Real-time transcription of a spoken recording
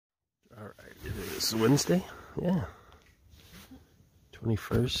This is Wednesday? Yeah.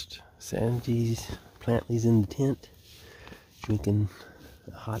 21st. Sandy's, Plantley's in the tent. Drinking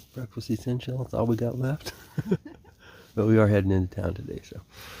a hot breakfast essential. That's all we got left. But we are heading into town today, so.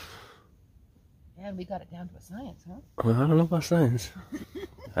 And we got it down to a science, huh? Well, I don't know about science.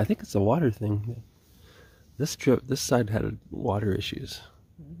 I think it's a water thing. This trip, this side had water issues,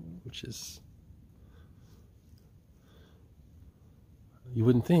 which is, you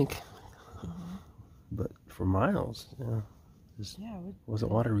wouldn't think, but for miles, yeah, wasn't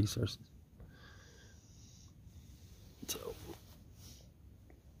water resources. So,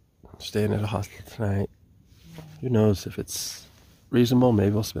 staying at a hostel tonight. Who knows if it's reasonable?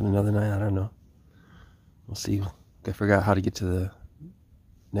 Maybe we'll spend another night. I don't know. We'll see. I forgot how to get to the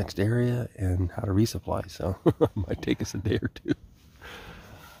next area and how to resupply, so it might take us a day or two.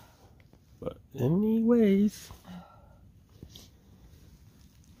 But anyways,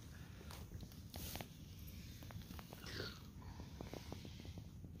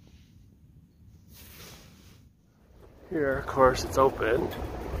 here, of course, it's open.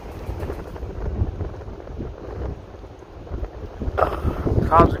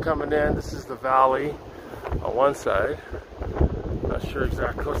 Clouds are coming in. This is the valley on one side. Not sure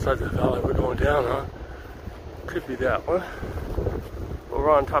exactly what side of the valley we're going down on. Could be that one. But we're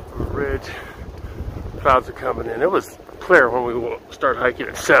on top of a ridge. Clouds are coming in. It was clear when we started hiking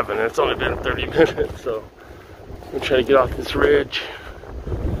at 7, and it's only been 30 minutes. So I'm trying to get off this ridge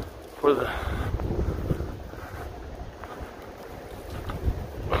for the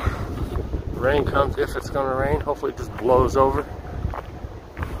rain comes, if it's going to rain. Hopefully it just blows over.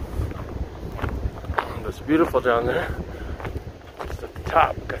 It's beautiful down there. Just at the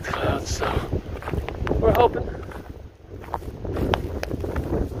top, got the clouds, so we're hoping.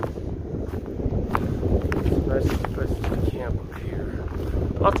 Nice place to camp up here.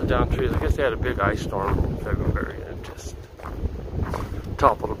 Lots of down trees. I guess they had a big ice storm in February and it just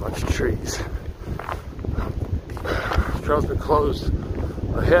toppled a bunch of trees. The trail's been closed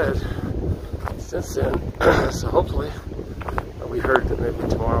ahead since then, so hopefully we heard that maybe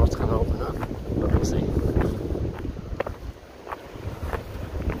tomorrow it's going to open up, but we'll see.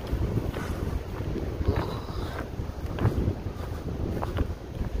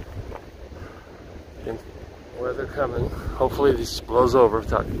 And weather coming. Hopefully this blows over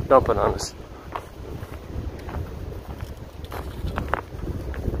without dumping on us.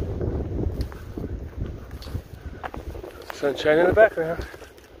 Sunshine in the background.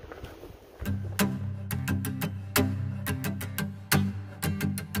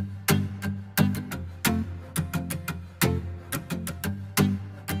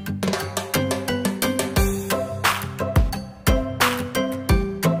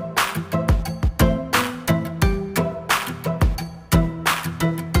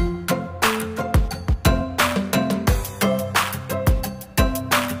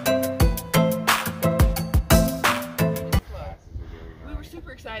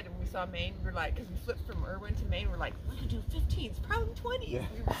 Excited when we saw Maine. We were like, because we flipped from Irwin to Maine, we're like, we could do 15s, probably 20s. Yeah.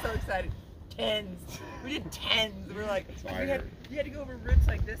 We were so excited. 10s. We did 10s. We were like, we had to go over roots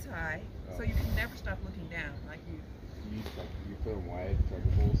like this high, so you can never stop looking down. Like you put them wide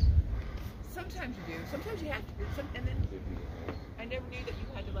checkables. Sometimes you do. Sometimes you have to. And then I never knew that you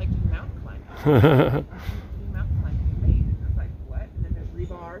had to like do mountain climbing. Do mountain climbing in Maine. I was like, what? And then there's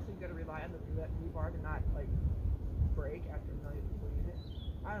rebar, so you got to rely on the rebar to not like break after a million people use it.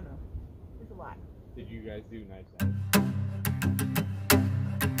 I don't know. It's a lot. Did you guys do night side?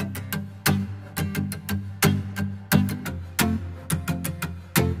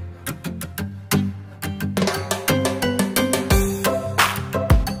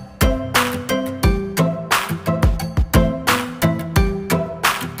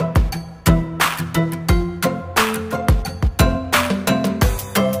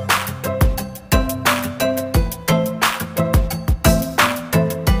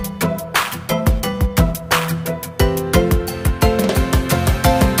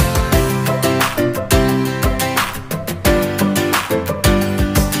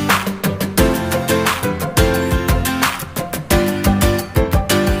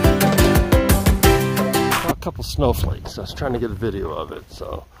 Couple snowflakes. I was trying to get a video of it,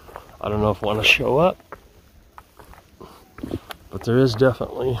 so I don't know if I want to show up, but there is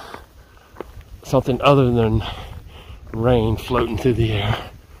definitely something other than rain floating through the air.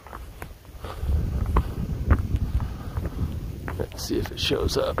 Let's see if it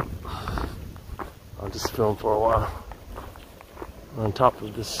shows up. I'll just film for a while. On top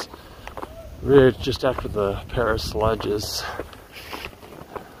of this ridge, just after the Paris ledges.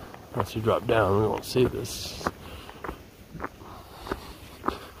 Once you drop down, we won't see this.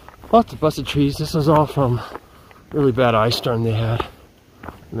 Lots of busted trees. This was all from really bad ice storm they had.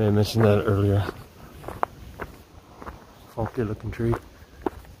 I may have mentioned that earlier. Funky looking tree.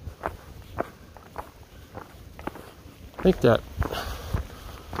 I think that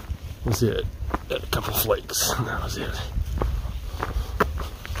was it. Had a couple flakes, and that was it.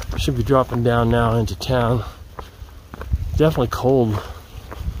 Should be dropping down now into town. Definitely cold.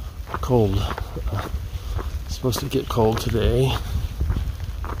 Cold. It's supposed to get cold today.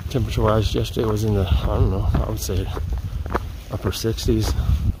 Temperature wise, yesterday was in the, I don't know, I would say upper 60s.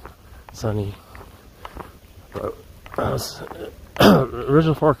 Sunny. But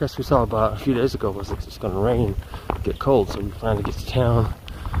original forecast we saw about a few days ago was it's going to rain, get cold, so we plan to get to town,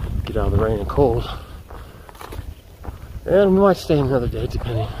 get out of the rain and cold. And we might stay another day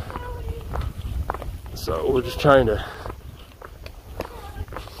depending. So we're just trying to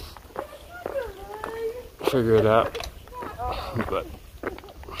figure it out. But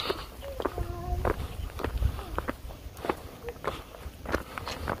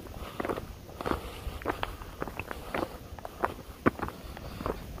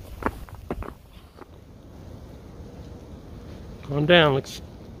going down looks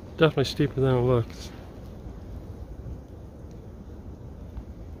definitely steeper than it looks.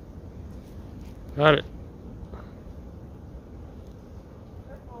 Got it.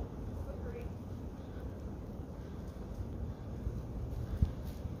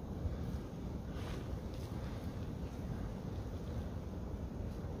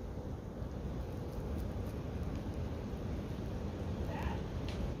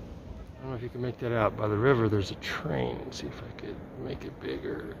 I don't know if you can make that out. By the river there's a train. See if I could make it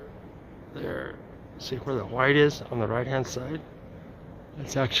bigger. There. See where the white is on the right hand side?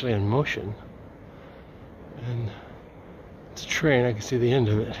 It's actually in motion. And it's a train, I can see the end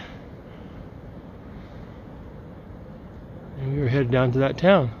of it. And we were headed down to that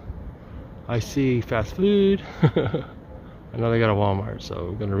town. I see fast food. I know they got a Walmart, so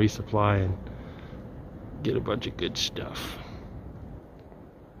we're gonna resupply and get a bunch of good stuff.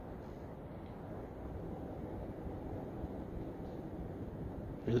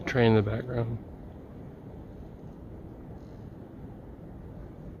 There's a train in the background.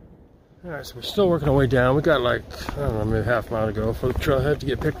 Alright, so we're still working our way down. We got like, I don't know, maybe half a mile to go for the trailhead to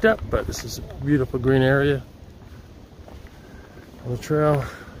get picked up, but this is a beautiful green area on the trail.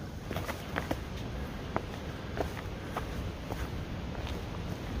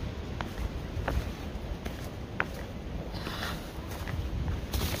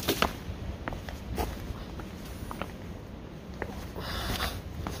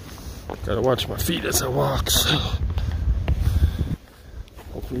 Gotta watch my feet as I walk, so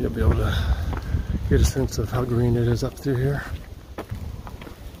hopefully you'll be able to get a sense of how green it is up through here.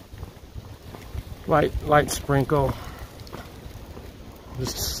 Light sprinkle.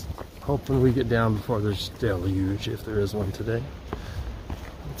 Just hoping we get down before there's deluge, if there is one today.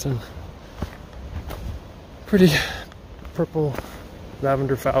 Some pretty purple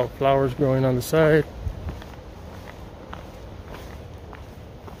lavender flowers growing on the side.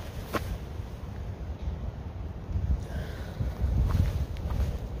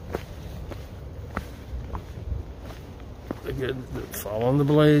 Following the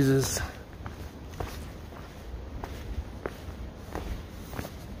blazes.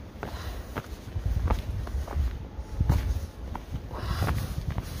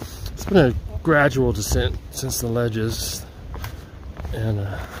 It's been a gradual descent since the ledges, and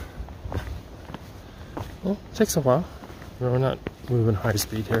well, it takes a while. We're not moving high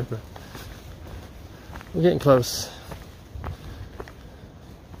speed here, but we're getting close.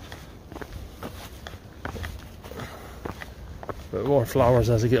 But more flowers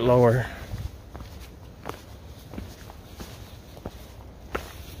as they get lower.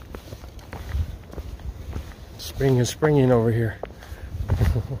 Spring is springing over here.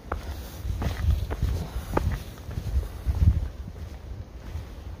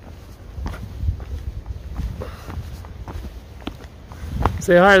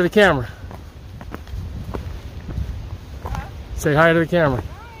 Say hi to the camera. Say hi to the camera.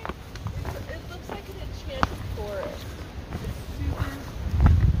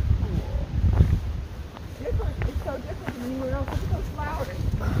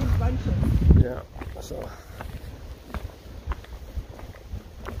 Yeah, so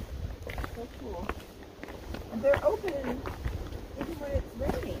cool. And they're open even when it's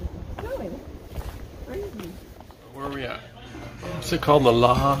raining. It's snowing. Crazy. Where are we at? What's it called? The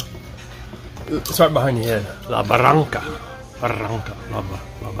La? It's right behind your head. La Barranca. Barranca. La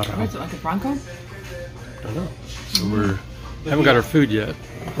Barranca. Is it like a Bronco? I don't know. So we haven't got our food yet.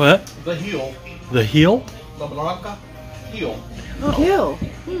 What? The heel. The heel? La Blanca. hill. Oh, hill.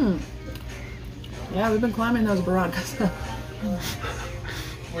 Yeah, we've been climbing those baroncas.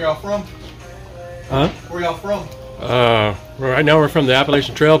 Where y'all from? Huh? Where y'all from? Right now we're from the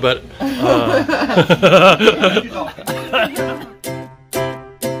Appalachian Trail, but